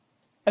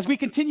as we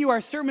continue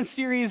our sermon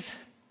series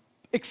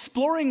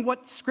exploring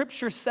what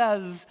Scripture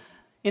says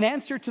in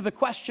answer to the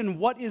question,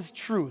 what is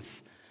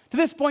truth? To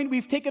this point,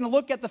 we've taken a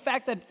look at the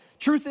fact that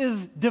truth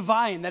is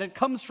divine, that it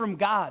comes from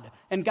God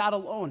and God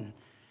alone.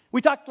 We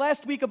talked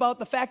last week about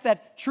the fact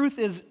that truth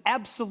is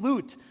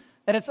absolute,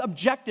 that it's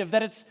objective,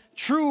 that it's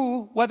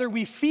true whether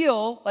we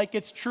feel like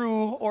it's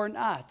true or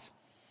not.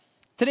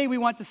 Today, we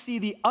want to see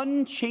the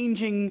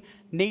unchanging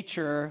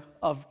nature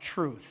of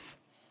truth.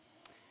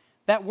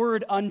 That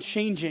word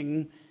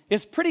unchanging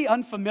is pretty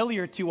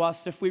unfamiliar to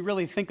us if we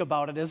really think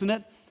about it, isn't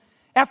it?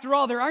 After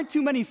all, there aren't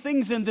too many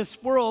things in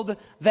this world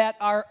that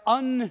are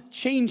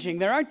unchanging.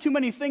 There aren't too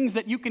many things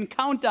that you can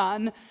count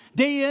on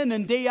day in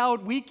and day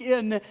out, week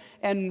in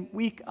and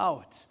week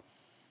out.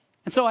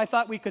 And so I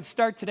thought we could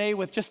start today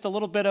with just a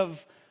little bit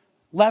of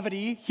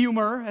levity,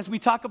 humor, as we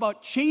talk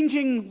about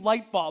changing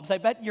light bulbs. I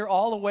bet you're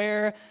all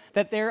aware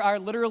that there are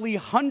literally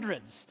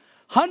hundreds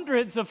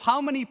of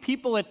how many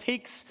people it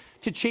takes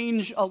to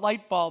change a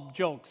light bulb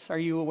jokes. Are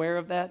you aware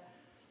of that?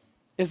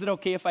 Is it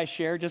okay if I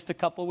share just a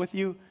couple with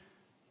you?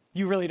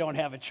 You really don't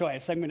have a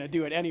choice. I'm going to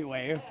do it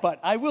anyway, but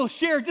I will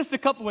share just a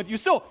couple with you.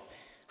 So,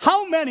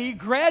 how many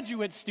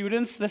graduate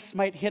students, this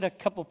might hit a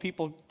couple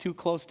people too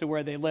close to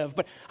where they live,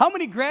 but how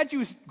many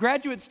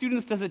graduate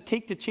students does it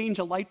take to change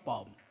a light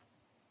bulb?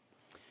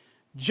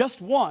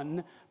 Just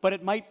one, but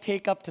it might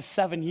take up to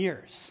 7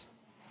 years.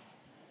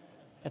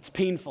 That's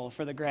painful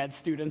for the grad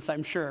students,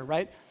 I'm sure,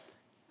 right?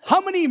 How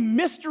many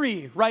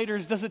mystery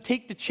writers does it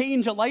take to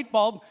change a light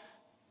bulb?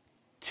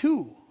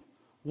 2.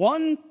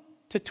 One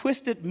to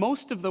twist it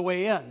most of the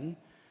way in,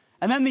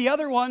 and then the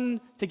other one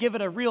to give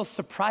it a real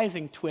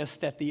surprising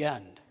twist at the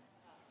end.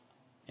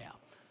 Yeah.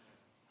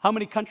 How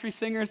many country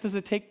singers does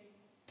it take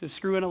to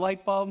screw in a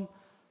light bulb?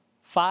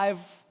 5,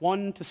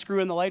 one to screw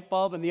in the light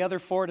bulb, and the other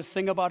 4 to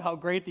sing about how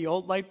great the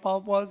old light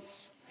bulb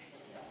was?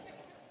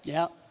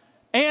 Yeah.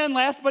 And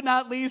last but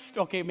not least,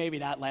 okay, maybe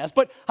not last,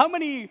 but how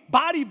many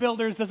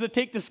bodybuilders does it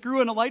take to screw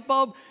in a light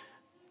bulb?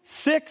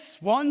 6,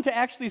 one to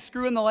actually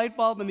screw in the light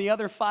bulb, and the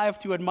other 5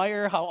 to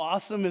admire how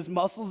awesome his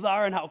muscles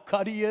are and how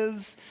cut he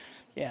is.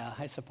 Yeah,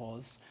 I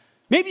suppose.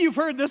 Maybe you've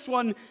heard this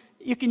one.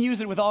 You can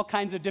use it with all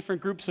kinds of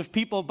different groups of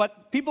people,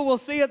 but people will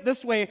say it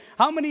this way: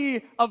 how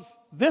many of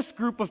this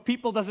group of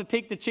people does it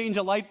take to change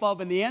a light bulb?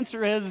 And the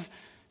answer is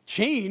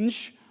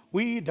change.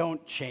 We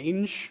don't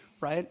change,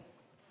 right?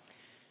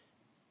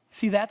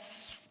 See,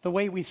 that's the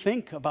way we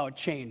think about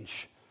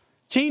change.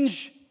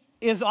 Change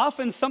is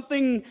often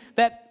something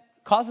that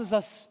causes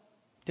us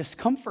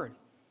discomfort,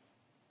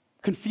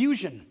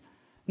 confusion,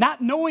 not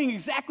knowing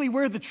exactly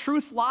where the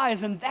truth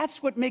lies, and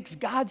that's what makes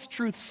God's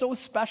truth so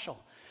special.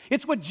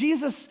 It's what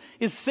Jesus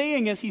is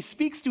saying as he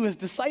speaks to his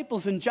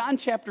disciples in John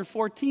chapter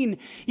 14.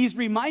 He's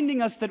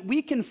reminding us that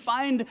we can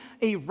find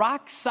a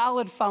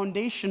rock-solid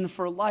foundation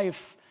for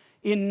life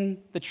in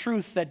the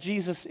truth that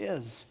Jesus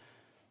is,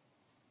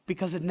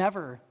 because it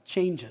never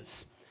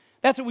changes.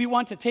 That's what we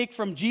want to take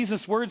from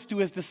Jesus' words to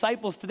his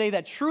disciples today,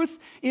 that truth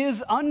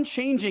is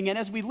unchanging. And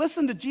as we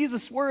listen to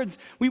Jesus' words,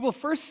 we will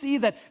first see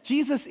that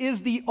Jesus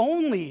is the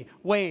only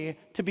way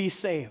to be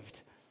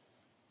saved.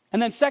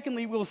 And then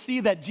secondly, we'll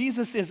see that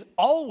Jesus is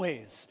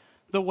always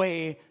the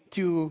way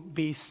to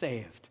be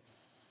saved.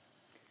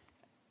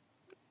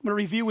 I'm going to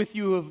review with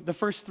you of the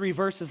first 3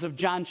 verses of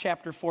John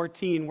chapter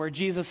 14, where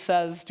Jesus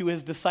says to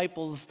his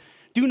disciples,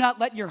 "Do not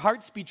let your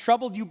hearts be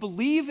troubled. You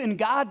believe in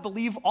God,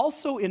 believe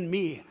also in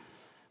me.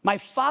 My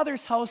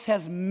Father's house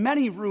has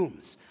many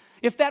rooms.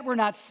 If that were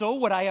not so,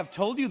 would I have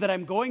told you that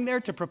I'm going there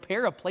to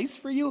prepare a place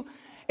for you?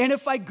 And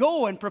if I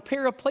go and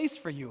prepare a place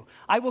for you,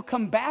 I will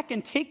come back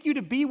and take you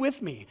to be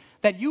with me,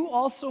 that you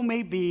also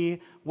may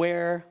be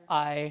where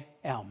I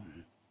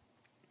am."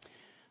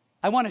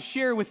 I want to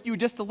share with you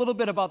just a little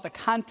bit about the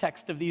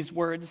context of these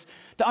words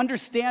to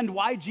understand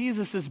why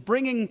Jesus is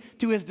bringing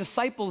to his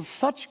disciples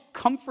such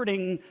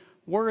comforting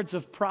words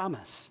of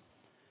promise.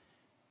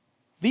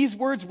 These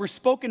words were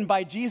spoken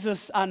by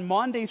Jesus on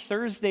Maundy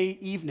Thursday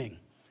evening.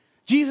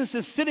 Jesus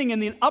is sitting in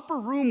the upper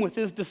room with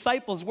his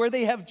disciples where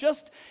they have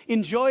just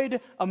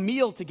enjoyed a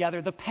meal together,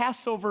 the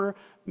Passover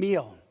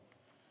meal.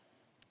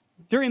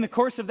 During the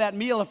course of that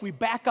meal, if we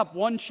back up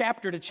 1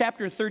 chapter to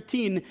chapter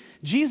 13,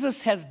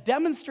 Jesus has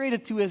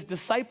demonstrated to his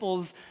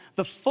disciples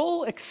the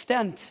full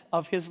extent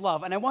of his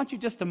love. And I want you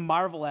just to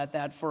marvel at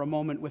that for a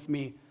moment with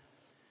me.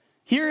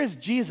 Here is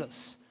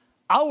Jesus,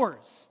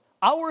 hours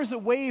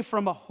away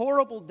from a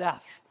horrible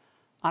death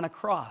on a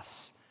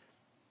cross.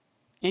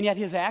 And yet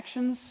his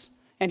actions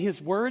and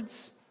his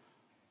words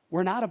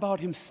were not about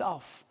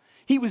himself.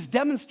 He was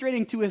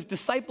demonstrating to his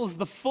disciples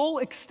the full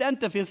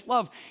extent of his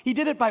love. He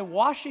did it by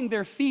washing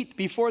their feet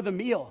before the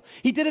meal.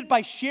 He did it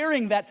by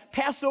sharing that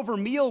Passover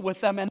meal with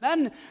them. And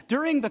then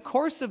during the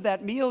course of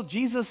that meal,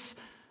 Jesus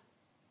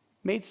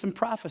made some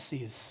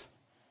prophecies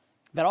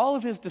that all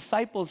of his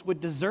disciples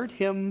would desert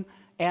him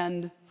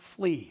and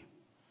flee.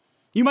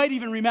 You might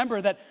even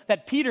remember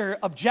that Peter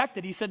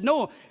objected. He said,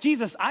 "No,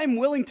 Jesus, I'm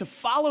willing to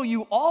follow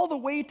you all the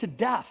way to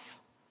death."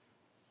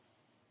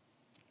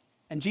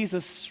 And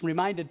Jesus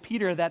reminded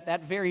Peter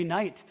that very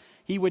night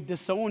he would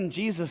disown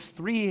Jesus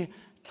 3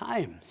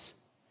 times.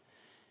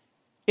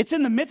 It's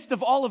in the midst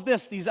of all of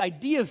this, these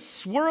ideas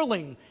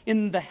swirling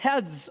in the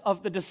heads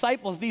of the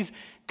disciples, these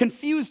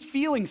confused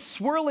feelings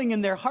swirling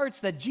in their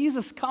hearts, that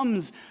Jesus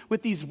comes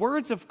with these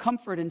words of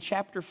comfort in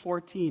chapter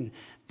 14.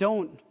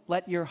 Don't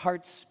let your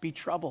hearts be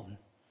troubled.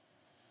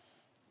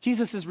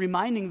 Jesus is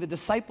reminding the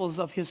disciples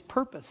of his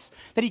purpose,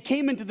 that he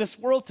came into this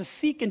world to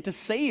seek and to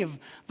save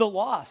the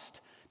lost,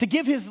 to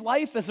give his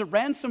life as a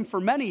ransom for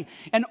many,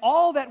 and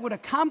all that would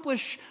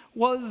accomplish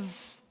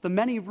was the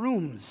many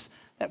rooms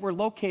that were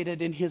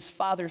located in his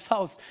Father's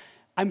house.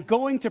 I'm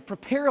going to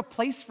prepare a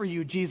place for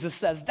you, Jesus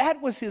says.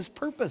 That was his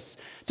purpose,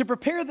 to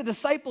prepare the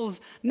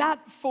disciples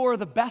not for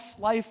the best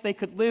life they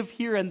could live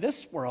here in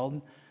this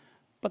world,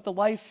 but the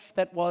life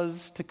that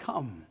was to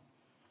come.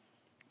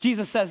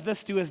 Jesus says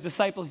this to his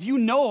disciples, "You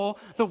know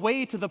the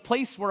way to the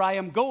place where I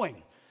am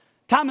going."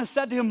 Thomas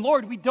said to him,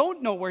 "Lord, we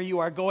don't know where you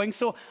are going,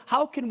 so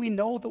how can we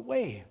know the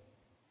way?"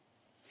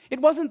 It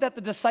wasn't that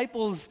the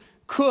disciples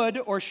could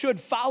or should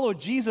follow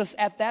Jesus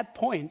at that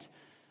point.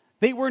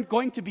 They weren't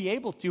going to be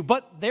able to,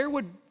 but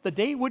the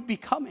day would be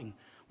coming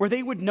where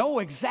they would know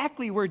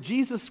exactly where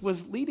Jesus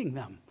was leading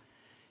them.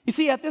 You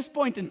see, at this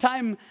point in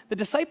time, the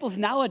disciples'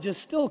 knowledge is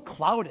still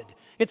clouded.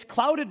 It's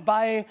clouded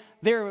by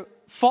their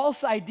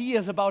false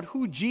ideas about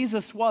who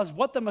Jesus was,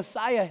 what the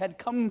Messiah had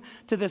come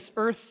to this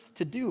earth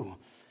to do.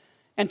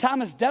 And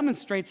Thomas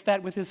demonstrates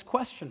that with his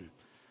question.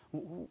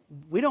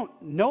 We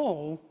don't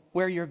know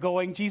where you're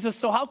going, Jesus,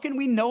 so how can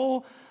we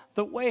know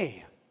the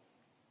way?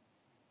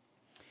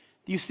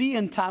 Do you see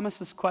in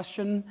Thomas's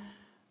question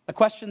a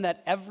question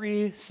that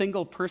every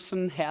single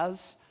person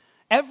has?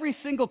 Every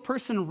single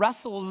person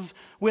wrestles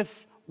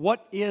with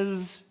what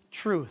is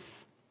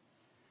truth.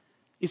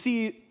 You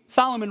see,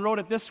 Solomon wrote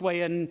it this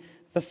way in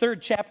the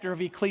 3rd chapter of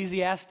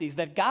Ecclesiastes,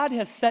 that God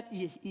has set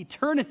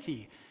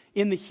eternity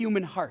in the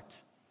human heart.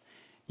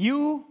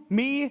 You,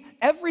 me,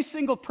 every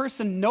single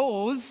person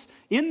knows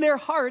in their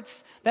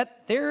hearts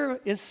that there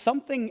is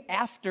something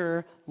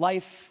after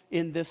life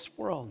in this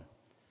world.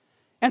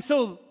 And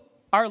so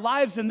our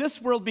lives in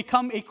this world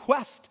become a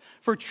quest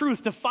for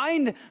truth, to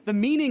find the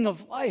meaning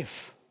of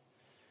life.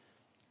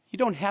 You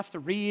don't have to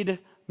read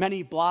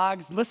many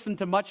blogs, listen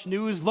to much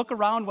news, look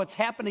around what's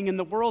happening in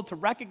the world to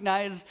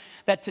recognize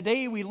that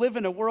today we live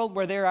in a world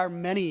where there are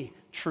many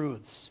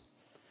truths.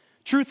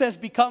 Truth has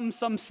become,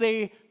 some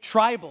say,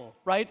 tribal,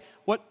 right?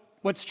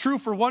 What's true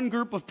for one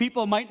group of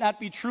people might not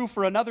be true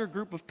for another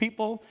group of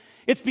people.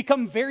 It's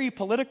become very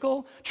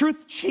political.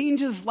 Truth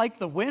changes like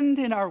the wind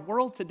in our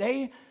world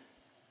today.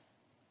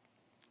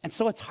 And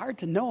so it's hard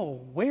to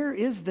know, where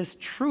is this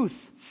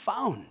truth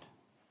found?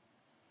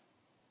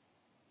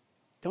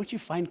 Don't you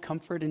find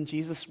comfort in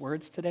Jesus'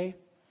 words today?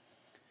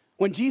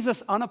 When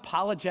Jesus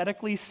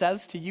unapologetically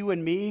says to you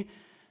and me,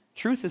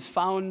 truth is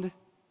found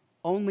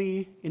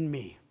only in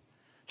me.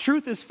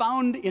 Truth is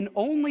found in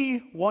only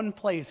one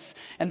place,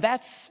 and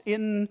that's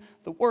in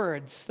the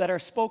words that are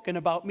spoken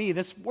about me,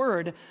 this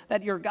word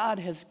that your God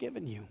has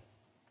given you.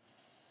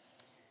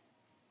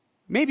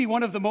 Maybe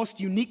one of the most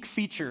unique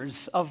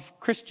features of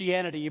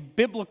Christianity,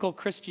 biblical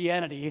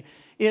Christianity,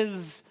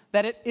 is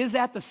that it is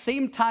at the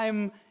same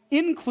time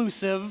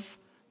inclusive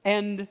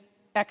and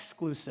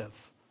exclusive.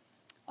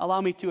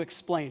 Allow me to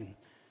explain.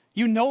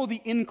 You know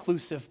the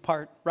inclusive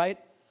part, right?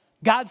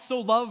 God so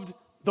loved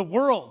the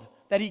world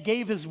that he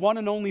gave his one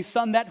and only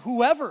Son, that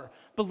whoever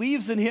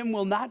believes in him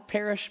will not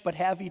perish but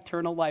have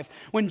eternal life.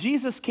 When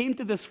Jesus came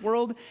to this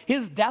world,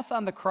 his death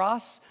on the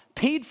cross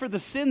paid for the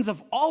sins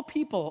of all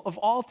people of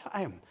all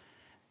time.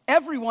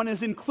 Everyone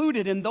is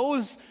included in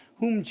those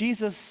whom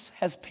Jesus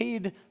has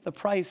paid the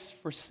price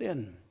for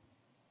sin.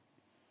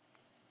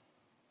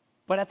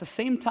 But at the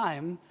same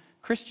time,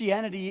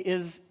 Christianity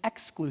is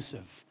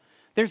exclusive.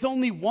 There's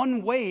only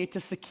one way to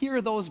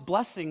secure those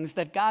blessings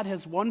that God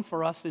has won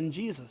for us in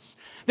Jesus.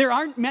 There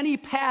aren't many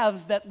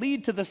paths that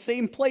lead to the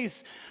same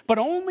place, but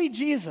only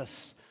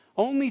Jesus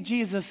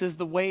is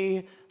the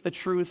way, the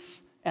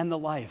truth, and the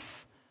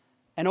life.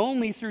 And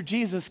only through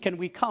Jesus can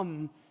we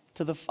come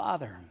to the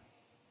Father.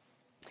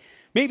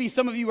 Maybe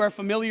some of you are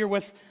familiar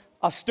with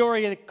a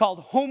story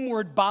called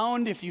Homeward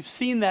Bound. If you've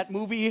seen that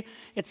movie,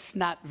 it's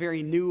not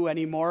very new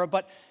anymore,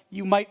 but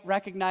you might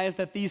recognize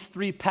that these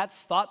 3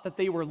 pets thought that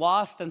they were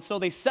lost, and so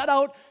they set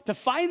out to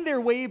find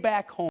their way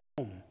back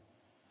home.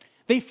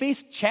 They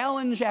faced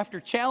challenge after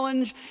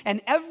challenge,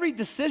 and every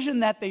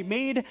decision that they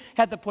made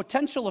had the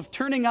potential of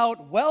turning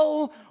out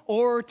well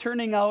or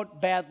turning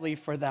out badly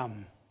for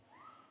them.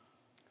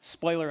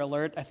 Spoiler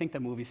alert, I think the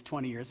movie's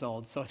 20 years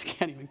old, so it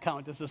can't even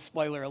count as a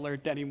spoiler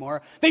alert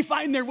anymore. They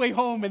find their way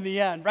home in the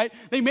end, right?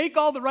 They make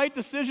all the right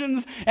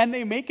decisions, and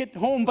they make it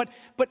home, but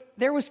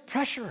there was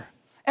pressure.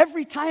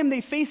 Every time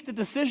they faced a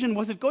decision,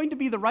 was it going to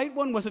be the right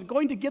one? Was it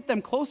going to get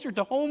them closer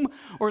to home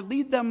or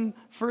lead them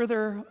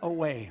further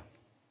away?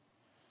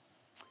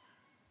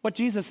 What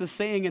Jesus is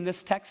saying in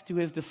this text to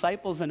his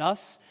disciples and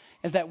us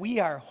is that we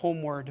are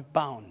homeward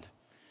bound.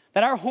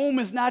 That our home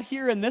is not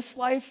here in this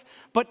life,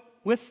 but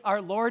with our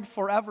Lord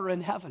forever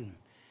in heaven.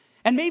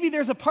 And maybe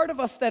there's a part of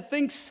us that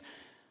thinks,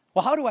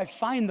 Well, how do I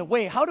find the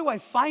way? How do I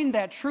find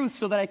that truth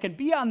so that I can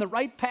be on the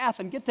right path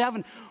and get to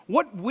heaven?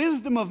 What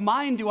wisdom of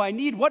mind do I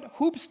need? What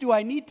hoops do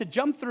I need to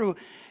jump through?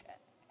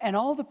 And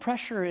all the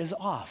pressure is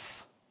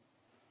off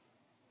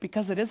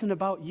because it isn't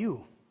about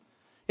you.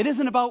 It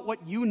isn't about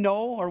what you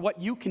know or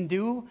what you can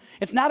do.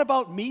 It's not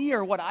about me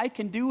or what I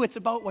can do. It's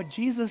about what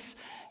Jesus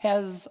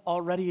has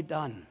already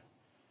done.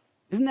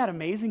 Isn't that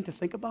amazing to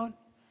think about?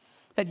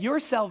 That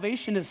your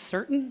salvation is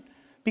certain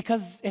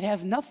because it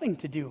has nothing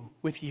to do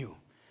with you.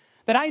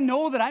 That I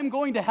know that I'm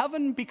going to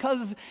heaven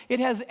because it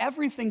has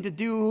everything to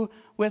do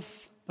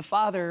with the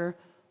Father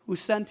who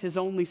sent his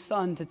only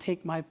Son to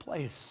take my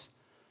place.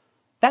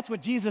 That's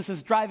what Jesus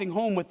is driving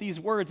home with these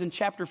words in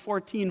chapter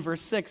 14,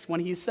 verse 6, when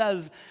he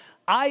says,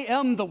 I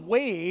am the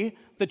way,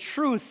 the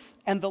truth,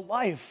 and the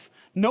life.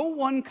 No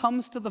one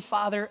comes to the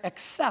Father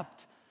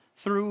except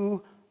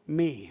through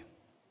me.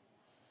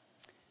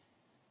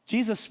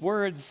 Jesus'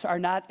 words are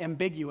not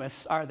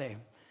ambiguous, are they?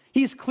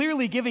 He's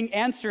clearly giving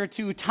answer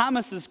to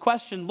Thomas's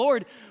question,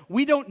 Lord,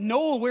 we don't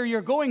know where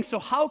you're going, so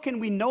how can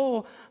we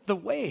know the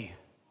way?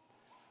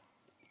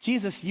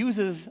 Jesus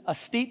uses a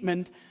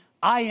statement,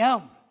 I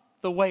am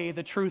the way,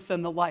 the truth,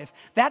 and the life.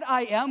 That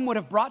I am would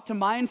have brought to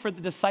mind for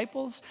the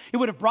disciples. It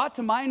would have brought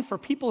to mind for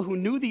people who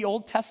knew the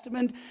Old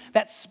Testament,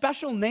 that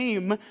special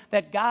name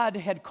that God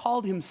had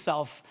called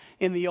himself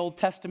in the Old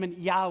Testament,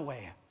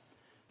 Yahweh.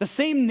 The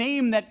same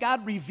name that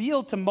God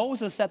revealed to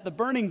Moses at the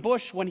burning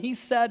bush when he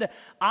said,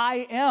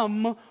 I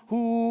am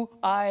who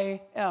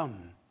I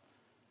am.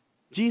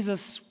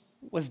 Jesus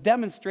was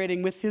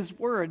demonstrating with his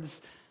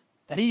words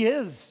that he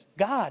is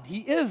God. He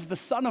is the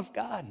Son of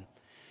God.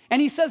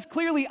 And he says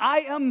clearly, I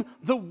am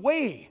the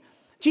way.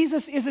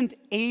 Jesus isn't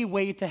a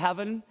way to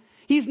heaven.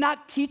 He's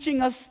not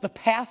teaching us the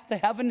path to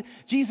heaven.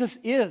 Jesus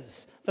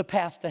is the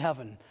path to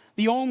heaven,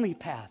 the only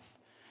path.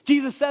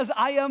 Jesus says,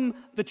 I am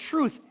the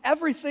truth.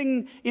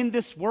 Everything in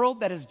this world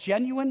that is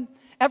genuine,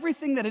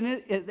 everything that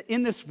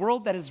in this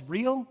world that is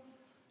real,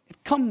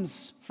 it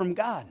comes from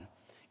God.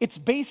 It's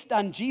based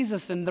on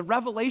Jesus and the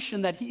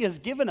revelation that he has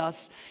given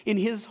us in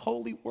his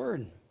holy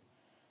word.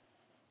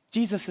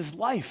 Jesus is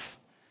life.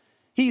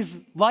 He's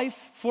life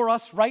for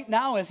us right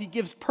now as he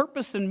gives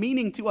purpose and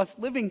meaning to us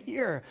living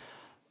here.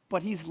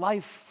 But he's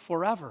life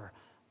forever,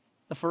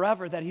 the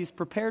forever that he's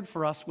prepared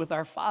for us with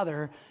our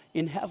Father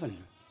in heaven.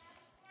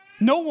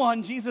 No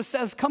one, Jesus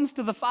says, comes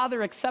to the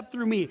Father except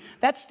through me.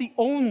 That's the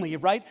only,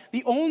 right?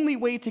 The only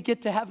way to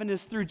get to heaven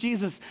is through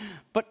Jesus.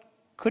 But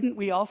couldn't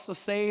we also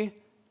say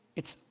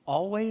it's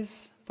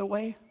always the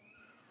way?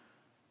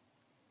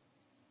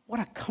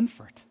 What a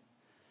comfort.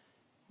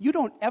 You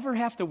don't ever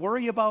have to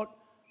worry about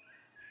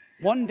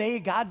one day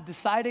God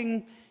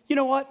deciding, you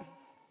know what?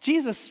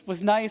 Jesus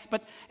was nice,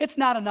 but it's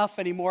not enough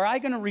anymore.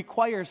 I'm going to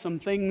require some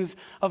things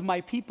of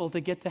my people to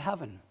get to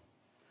heaven.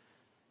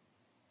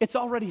 It's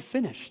already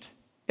finished.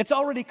 It's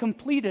already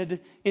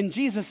completed in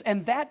Jesus,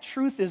 and that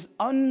truth is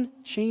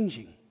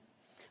unchanging.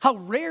 How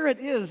rare it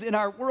is in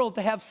our world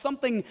to have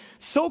something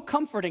so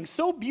comforting,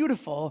 so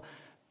beautiful,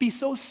 be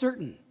so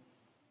certain.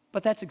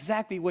 But that's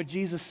exactly what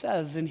Jesus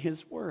says in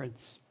his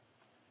words.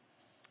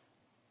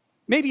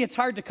 Maybe it's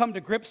hard to come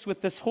to grips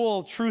with this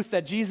whole truth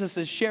that Jesus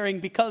is sharing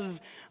because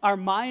our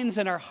minds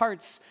and our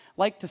hearts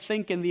like to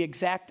think in the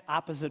exact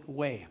opposite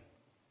way.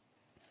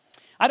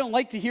 I don't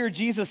like to hear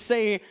Jesus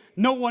say,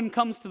 no one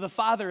comes to the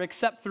Father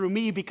except through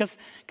me, because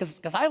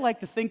I like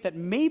to think that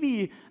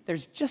maybe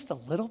there's just a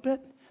little bit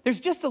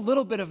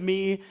of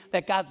me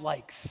that God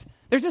likes.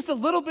 There's just a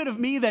little bit of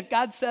me that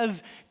God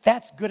says,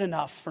 that's good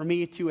enough for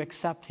me to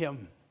accept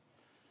him.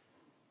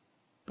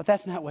 But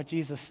that's not what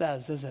Jesus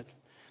says, is it?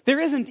 There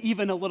isn't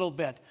even a little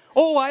bit.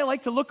 Oh, I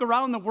like to look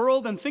around the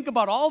world and think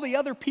about all the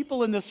other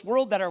people in this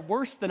world that are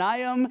worse than I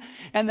am,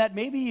 and that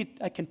maybe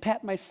I can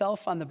pat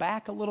myself on the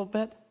back a little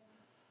bit.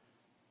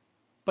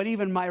 But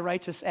even my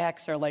righteous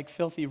acts are like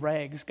filthy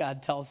rags,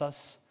 God tells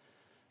us.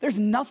 There's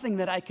nothing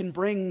that I can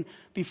bring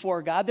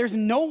before God. There's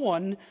no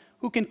one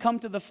who can come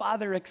to the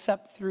Father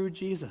except through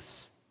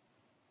Jesus.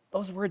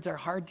 Those words are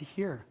hard to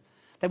hear.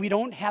 That we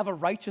don't have a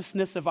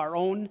righteousness of our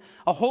own,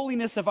 a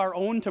holiness of our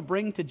own to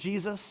bring to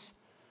Jesus.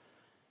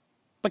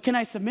 But can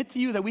I submit to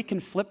you that we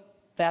can flip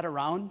that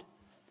around?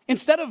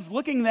 Instead of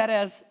looking at that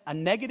as a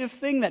negative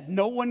thing, that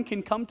no one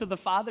can come to the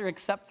Father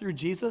except through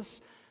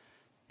Jesus,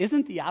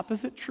 isn't the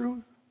opposite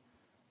true?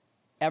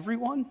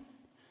 Everyone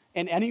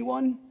and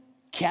anyone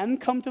can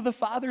come to the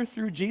Father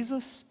through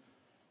Jesus.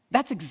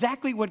 That's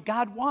exactly what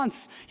God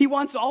wants. He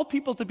wants all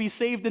people to be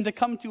saved and to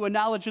come to a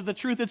knowledge of the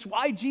truth. It's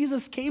why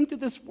Jesus came to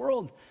this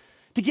world,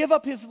 to give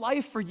up his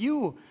life for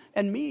you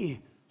and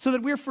me, so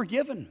that we're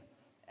forgiven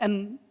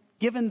and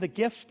given the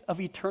gift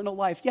of eternal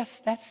life. Yes,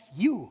 that's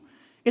you.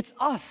 It's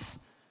us.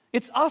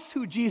 It's us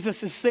who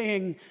Jesus is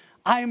saying,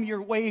 I am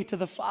your way to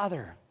the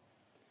Father.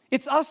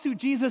 It's us who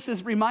Jesus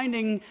is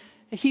reminding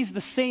he's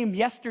the same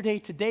yesterday,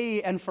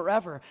 today, and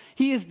forever.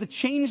 He is the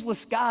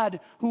changeless God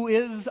who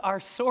is our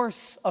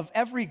source of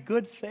every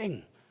good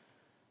thing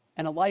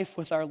and a life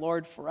with our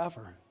Lord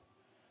forever.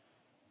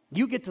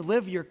 You get to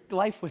live your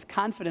life with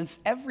confidence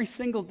every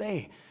single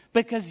day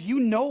because you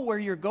know where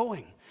you're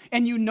going.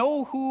 and you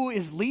know who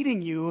is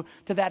leading you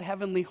to that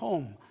heavenly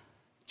home.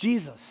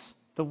 Jesus,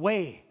 the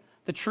way,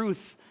 the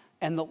truth,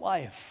 and the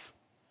life.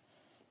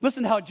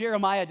 Listen to how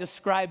Jeremiah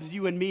describes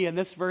you and me in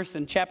this verse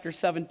in chapter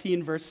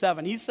 17, verse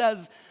 7. He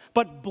says,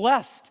 "But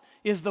blessed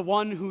is the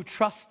one who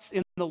trusts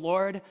in the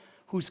Lord,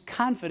 whose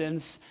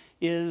confidence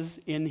is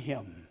in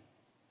him."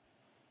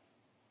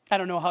 I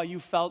don't know how you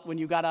felt when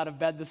you got out of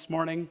bed this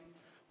morning,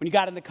 when you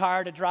got in the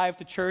car to drive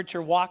to church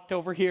or walked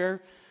over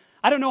here.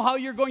 I don't know how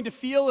you're going to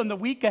feel in the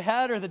week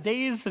ahead or the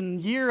days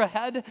and year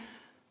ahead,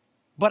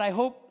 but I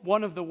hope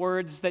one of the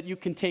words that you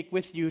can take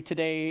with you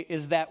today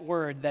is that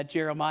word that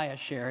Jeremiah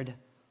shared,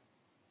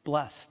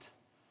 blessed.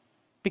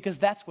 Because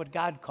that's what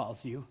God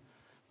calls you.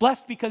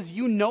 Blessed because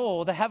you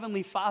know the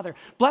Heavenly Father.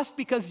 Blessed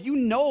because you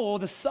know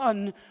the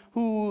Son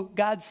who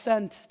God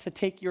sent to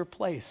take your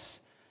place.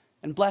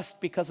 And blessed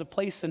because a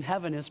place in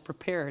heaven is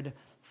prepared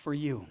for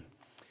you.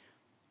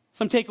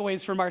 Some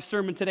takeaways from our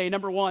sermon today.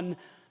 Number one,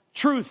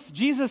 truth.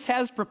 Jesus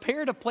has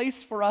prepared a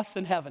place for us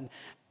in heaven.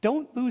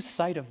 Don't lose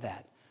sight of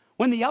that.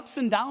 When the ups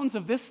and downs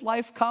of this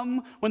life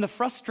come, when the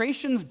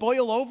frustrations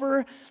boil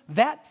over,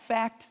 that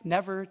fact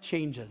never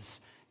changes.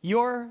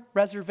 Your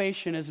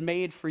reservation is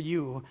made for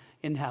you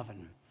in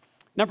heaven.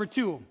 Number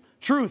two,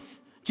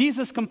 truth.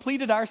 Jesus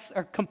completed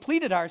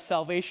our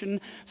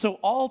salvation, so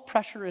all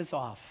pressure is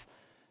off.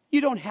 You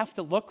don't have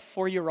to look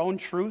for your own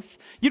truth.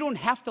 You don't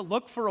have to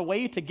look for a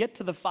way to get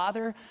to the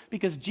Father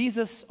because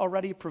Jesus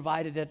already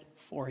provided it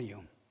for you.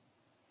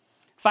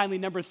 Finally,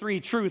 number three,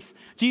 truth.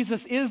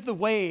 Jesus is the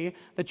way,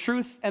 the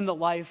truth, and the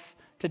life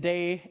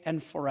today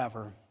and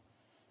forever.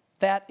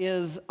 That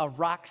is a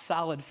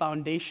rock-solid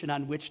foundation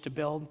on which to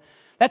build.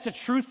 That's a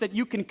truth that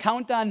you can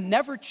count on,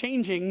 never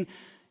changing,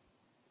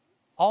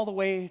 all the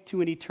way to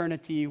an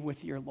eternity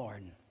with your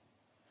Lord.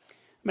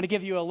 I'm going to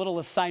give you a little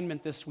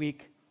assignment this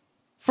week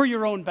for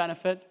your own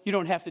benefit. You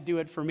don't have to do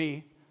it for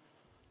me.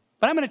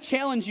 But I'm going to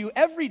challenge you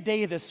every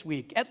day this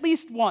week, at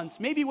least once,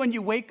 maybe when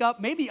you wake up,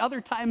 maybe other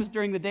times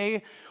during the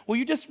day, will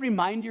you just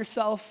remind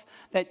yourself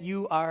that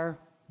you are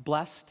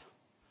blessed?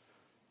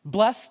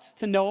 Blessed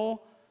to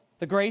know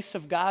the grace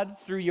of God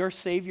through your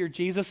Savior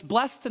Jesus.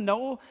 Blessed to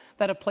know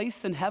that a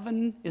place in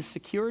heaven is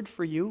secured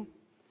for you.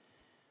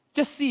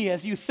 Just see,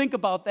 as you think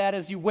about that,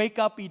 as you wake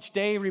up each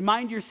day,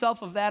 remind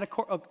yourself of that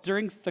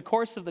during the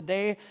course of the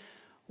day,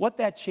 what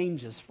that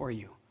changes for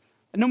you.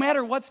 And no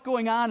matter what's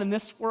going on in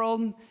this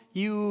world,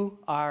 you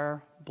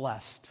are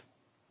blessed.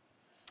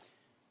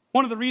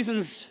 One of the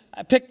reasons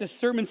I picked this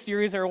sermon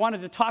series, or I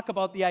wanted to talk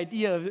about the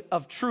idea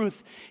of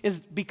truth,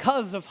 is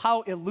because of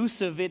how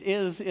elusive it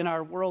is in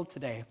our world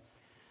today.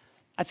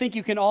 I think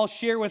you can all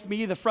share with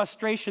me the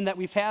frustration that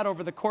we've had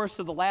over the course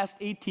of the last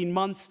 18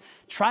 months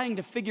trying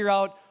to figure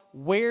out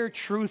where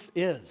truth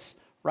is,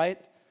 right?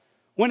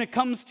 When it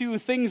comes to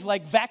things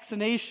like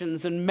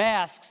vaccinations and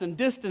masks and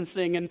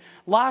distancing and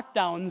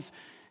lockdowns,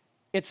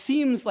 it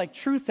seems like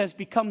truth has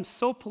become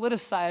so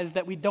politicized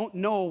that we don't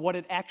know what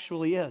it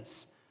actually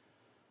is.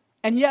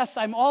 And yes,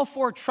 I'm all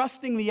for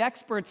trusting the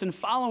experts and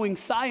following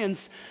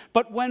science,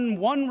 but when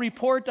one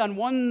report on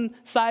one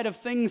side of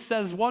things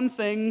says one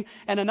thing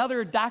and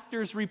another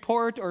doctor's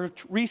report or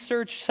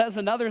research says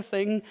another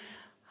thing,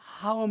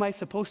 how am I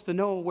supposed to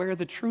know where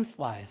the truth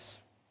lies?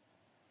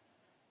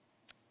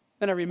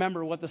 Then I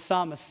remember what the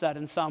psalmist said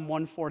in Psalm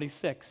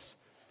 146.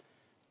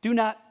 Do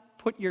not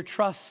put your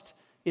trust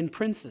in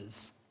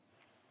princes,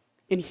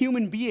 in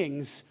human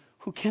beings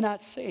who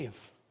cannot save.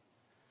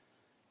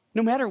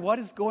 No matter what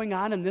is going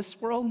on in this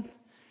world,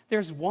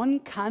 there's one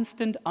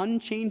constant,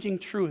 unchanging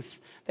truth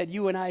that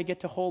you and I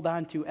get to hold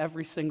on to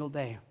every single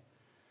day.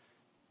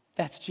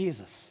 That's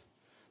Jesus.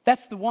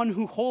 That's the one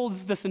who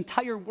holds this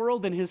entire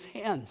world in his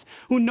hands,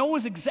 who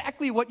knows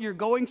exactly what you're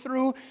going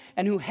through,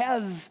 and who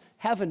has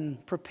heaven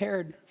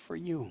prepared for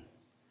you.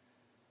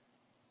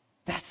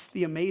 That's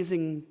the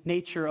amazing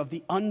nature of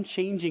the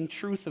unchanging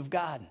truth of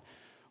God.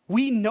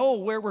 We know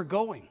where we're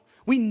going.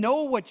 We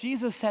know what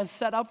Jesus has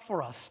set up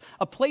for us,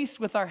 a place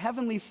with our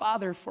Heavenly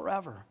Father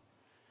forever.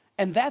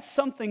 And that's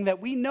something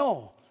that we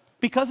know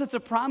because it's a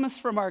promise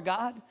from our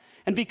God,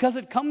 and because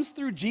it comes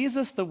through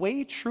Jesus, the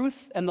way,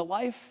 truth, and the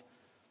life,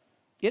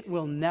 it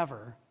will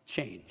never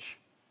change.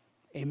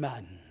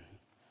 Amen.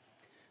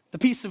 The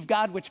peace of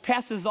God, which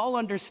passes all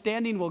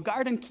understanding, will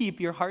guard and keep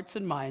your hearts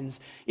and minds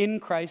in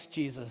Christ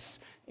Jesus.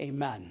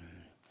 Amen.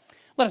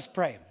 Let us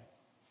pray.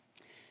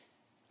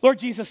 Lord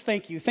Jesus,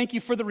 thank you. Thank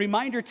you for the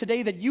reminder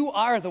today that you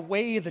are the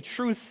way, the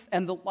truth,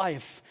 and the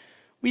life.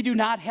 We do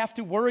not have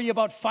to worry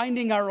about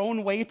finding our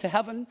own way to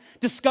heaven,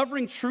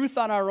 discovering truth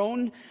on our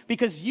own,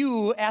 because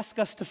you ask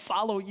us to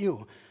follow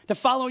you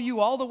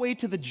all the way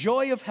to the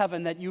joy of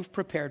heaven that you've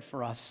prepared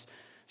for us.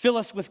 Fill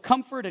us with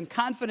comfort and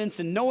confidence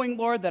in knowing,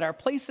 Lord, that our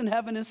place in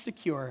heaven is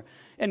secure,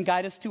 and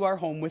guide us to our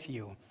home with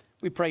you.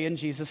 We pray in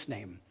Jesus'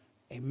 name.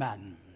 Amen.